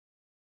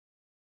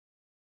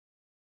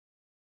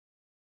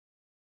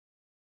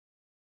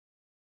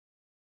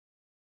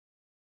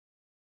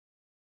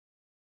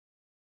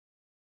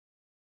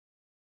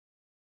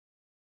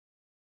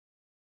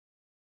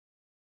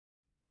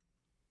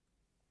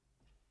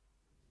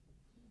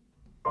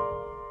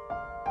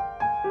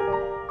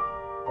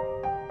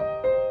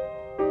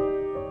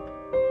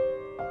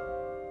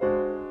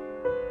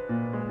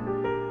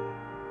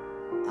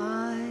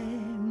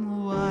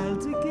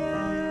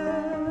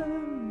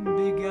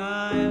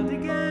child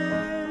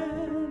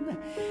again.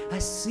 A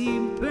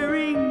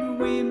simpering,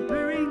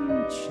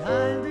 whimpering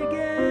child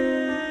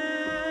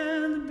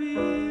again.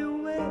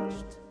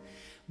 Bewitched,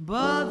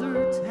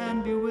 bothered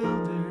and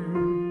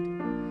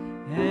bewildered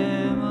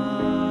am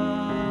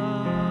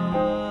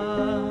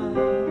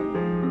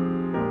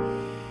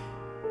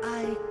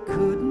I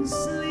couldn't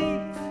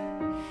sleep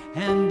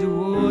and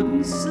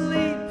wouldn't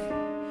sleep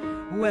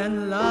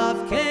when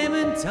love came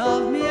and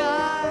told me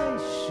I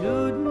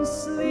shouldn't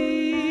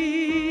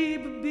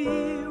sleep.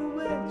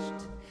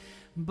 Bewitched,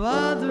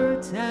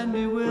 bothered and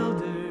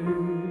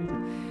bewildered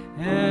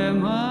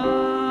am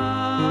I.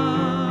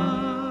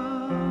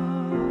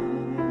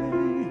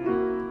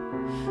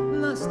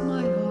 Lost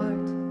my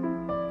heart,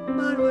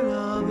 but what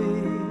of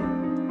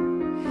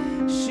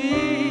it?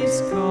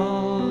 She's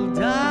cold,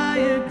 I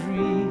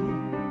agree.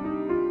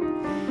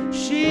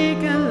 She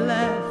can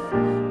laugh,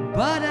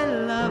 but I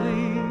love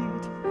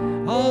it,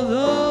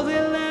 although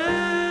they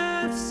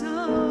laughs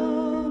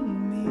on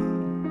me.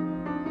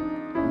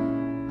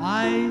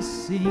 I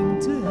sing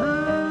to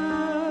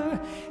her,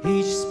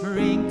 each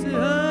spring to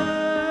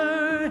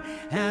her,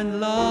 and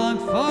long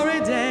for a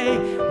day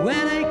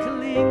when I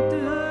cling to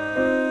her.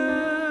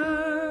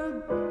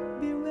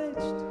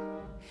 Bewitched,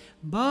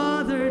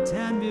 bothered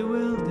and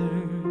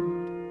bewildered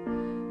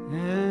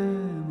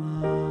am I.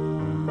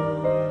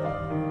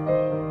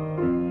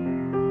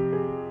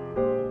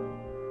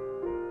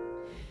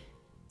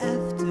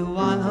 After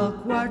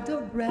 1 quart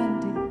of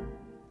brandy,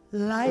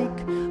 like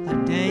a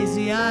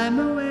daisy I'm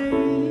awake,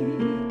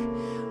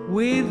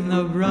 with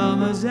no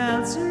bromas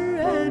else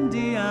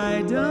Randy,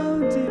 I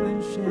don't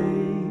even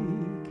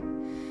shake.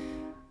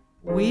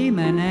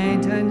 Women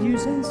ain't a new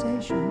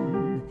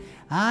sensation,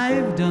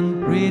 I've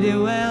done pretty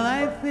well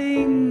I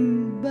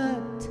think,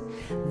 but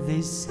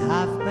this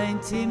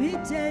half-pint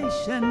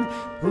imitation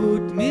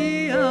put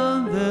me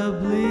on the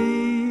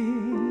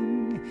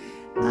blink.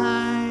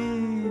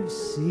 I've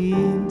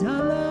seen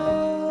a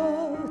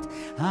lot,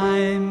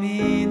 I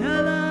mean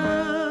a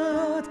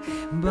lot,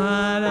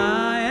 but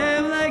I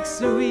am like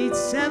sweet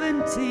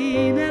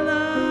 17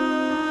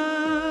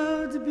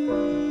 allowed.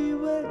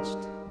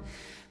 Bewitched,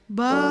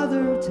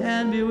 bothered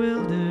and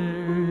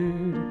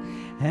bewildered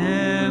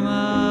am I.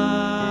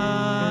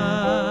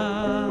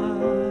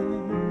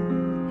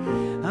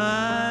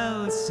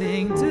 I'll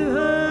sing to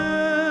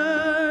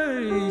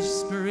her, each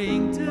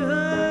spring to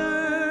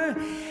her,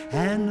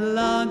 and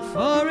long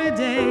for a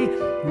day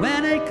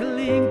when I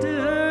cling to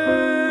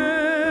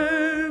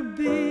her.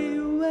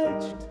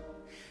 Bewitched,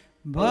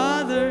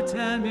 bothered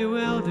and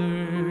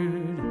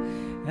bewildered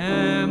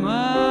am I.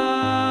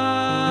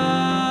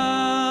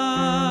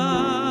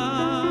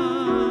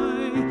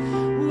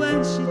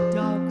 When she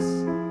talks,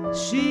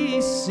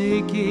 she's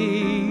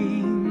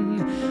seeking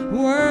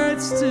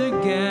words to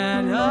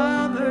get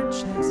off her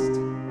chest.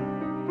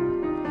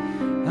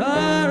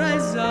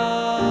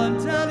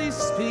 Horizontally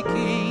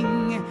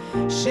speaking,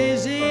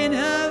 she's in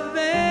her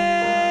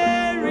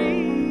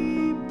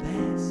very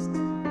best.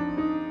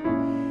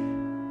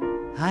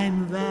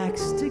 I'm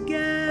vexed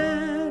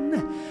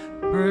again,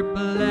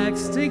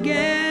 perplexed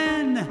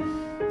again.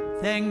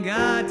 Thank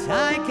God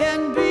I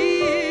can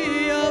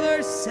be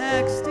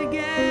oversexed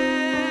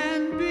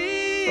again.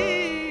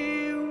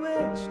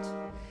 Bewitched,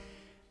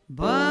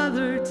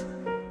 bothered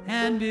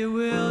and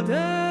bewildered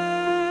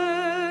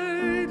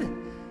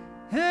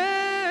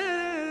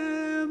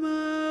am I.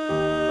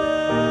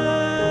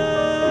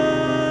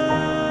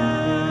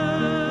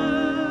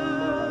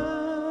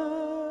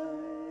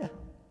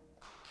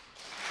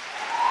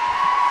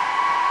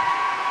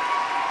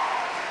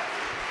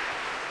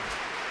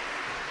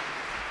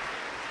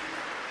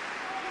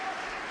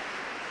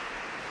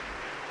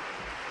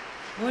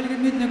 Ольга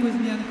Дмитриевна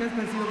Кузьменко,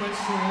 спасибо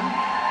большое.